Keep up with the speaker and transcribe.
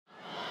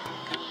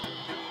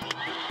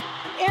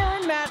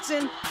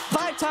Matson,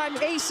 5-time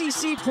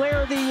ACC Player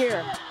of the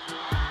Year.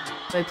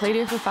 I played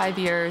here for 5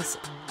 years.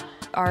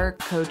 Our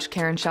coach,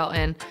 Karen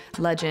Shelton,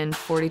 legend,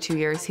 42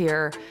 years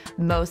here,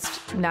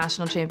 most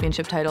national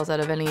championship titles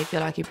out of any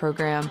field hockey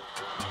program.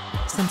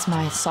 Since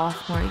my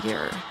sophomore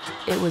year,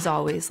 it was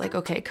always like,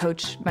 okay,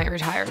 coach might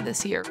retire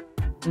this year.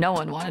 No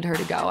one wanted her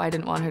to go. I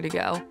didn't want her to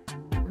go.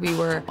 We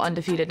were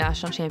undefeated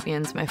national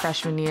champions my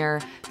freshman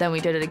year. Then we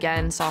did it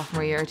again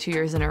sophomore year, 2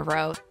 years in a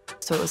row.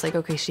 So it was like,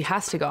 okay, she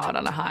has to go out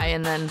on a high.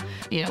 And then,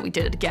 you know, we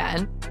did it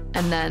again.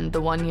 And then the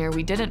 1 year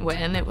we didn't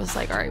win, it was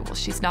like, all right, well,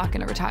 she's not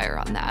going to retire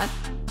on that.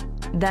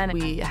 Then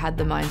we had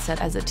the mindset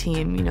as a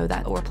team, you know,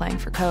 that we're playing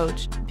for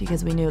coach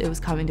because we knew it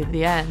was coming to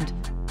the end.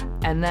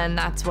 And then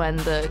that's when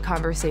the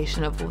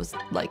conversation of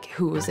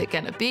who was it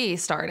gonna be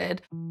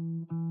started.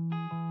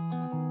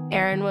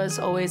 Erin was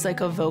always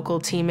like a vocal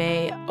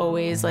teammate,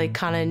 always like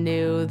kind of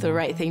knew the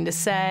right thing to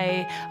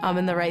say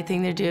and the right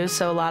thing to do.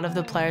 So a lot of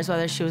the players,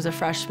 whether she was a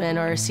freshman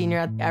or a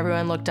senior,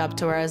 everyone looked up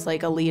to her as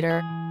like a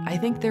leader. I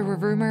think there were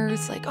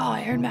rumors like, oh,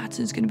 Erin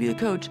Matson's gonna be the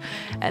coach.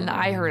 And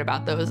I heard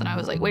about those and I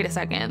was like, wait a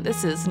second,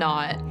 this is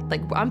not,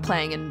 like, I'm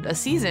playing in a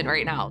season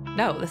right now.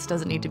 No, this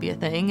doesn't need to be a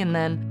thing. And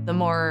then the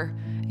more,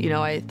 you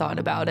know, I thought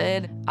about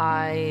it,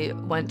 I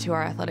went to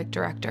our athletic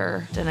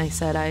director and I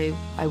said,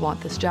 I want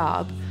this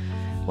job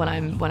when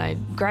I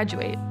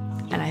graduate.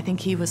 And I think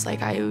he was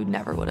like, I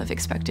never would have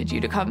expected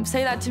you to come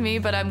say that to me,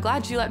 but I'm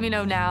glad you let me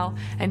know now.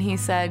 And he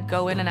said,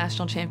 go win a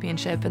national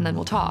championship and then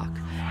we'll talk.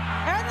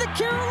 And the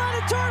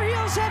Carolina Tar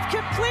Heels have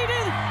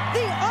completed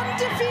the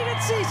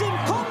undefeated season,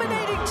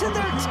 culminating to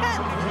their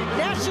 10th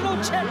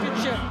national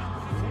championship.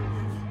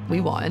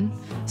 We won.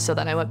 So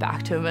then I went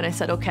back to him and I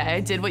said, okay, I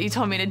did what you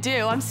told me to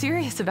do. I'm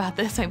serious about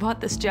this. I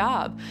want this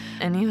job.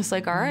 And he was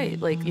like, all right,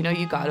 like, you know,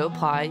 you got to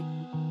apply.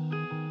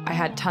 I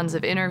had tons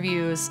of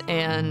interviews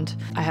and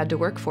I had to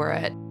work for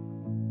it.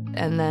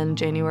 And then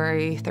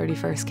January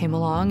 31st came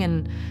along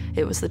and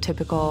it was the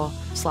typical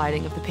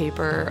sliding of the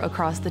paper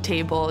across the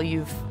table.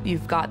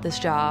 You've got this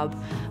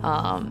job,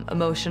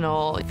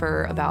 emotional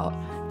for about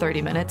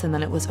 30 minutes, and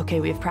then it was, okay,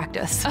 we have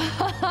practice.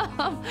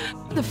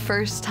 The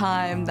first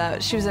time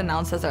that she was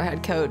announced as our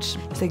head coach,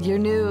 it's like, your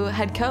new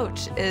head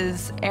coach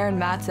is Erin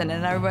Matson,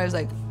 and everybody was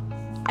like,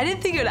 I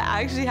didn't think it would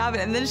actually happen.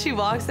 And then she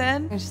walks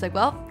in and she's like,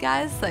 well,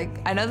 guys, like,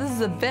 I know this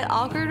is a bit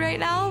awkward right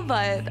now,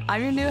 but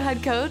I'm your new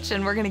head coach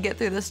and we're gonna get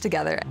through this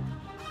together.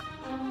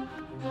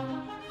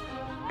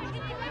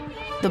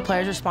 The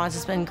players' response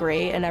has been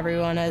great and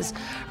everyone has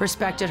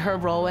respected her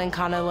role in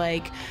kind of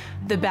like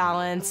the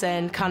balance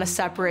and kind of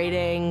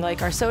separating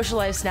like our social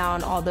lives now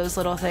and all those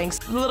little things.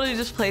 Literally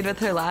just played with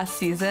her last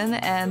season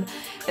and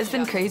it's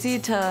been crazy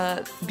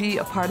to be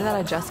a part of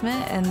that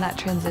adjustment and that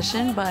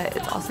transition, but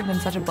it's also been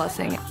such a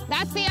blessing.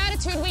 That's the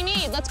attitude we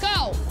need. Let's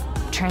go.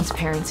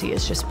 Transparency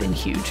has just been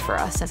huge for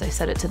us. As I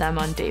said it to them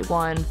on day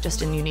one,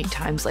 just in unique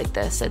times like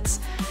this, it's,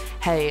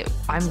 hey,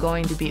 I'm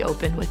going to be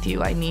open with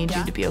you. I need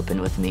you to be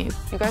open with me.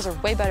 You guys are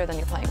way better than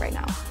you're playing right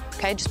now,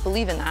 okay? Just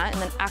believe in that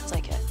and then act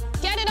like it.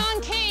 Get it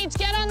on Cage,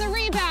 get on the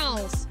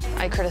rebounds.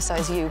 I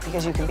criticize you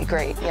because you can be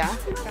great, yeah?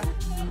 Okay.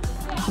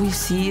 We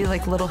see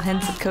like little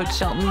hints of Coach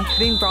Shelton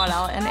being brought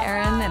out in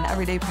Erin and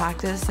everyday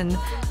practice, and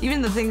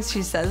even the things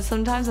she says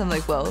sometimes, I'm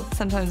like, well,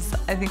 sometimes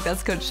I think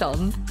that's Coach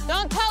Shelton.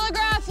 Don't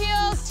telegraph,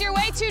 Heels, you're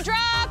way too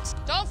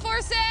dropped. Don't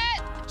force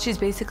it. She's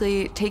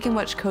basically taken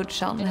what Coach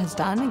Shelton has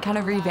done and kind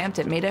of revamped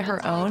it, made it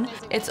her own.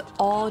 It's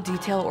all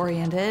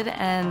detail-oriented,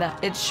 and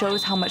it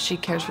shows how much she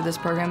cares for this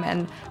program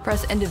and for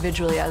us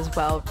individually as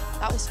well.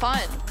 That was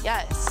fun,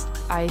 yes.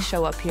 I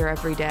show up here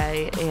every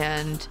day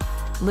and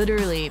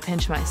literally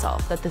pinch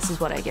myself that this is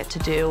what I get to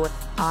do.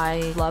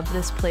 I love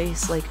this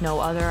place like no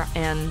other,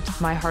 and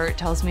my heart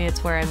tells me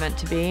it's where I'm meant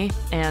to be,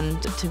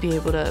 and to be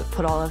able to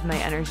put all of my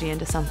energy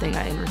into something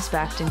I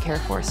respect and care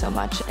for so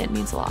much, it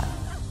means a lot.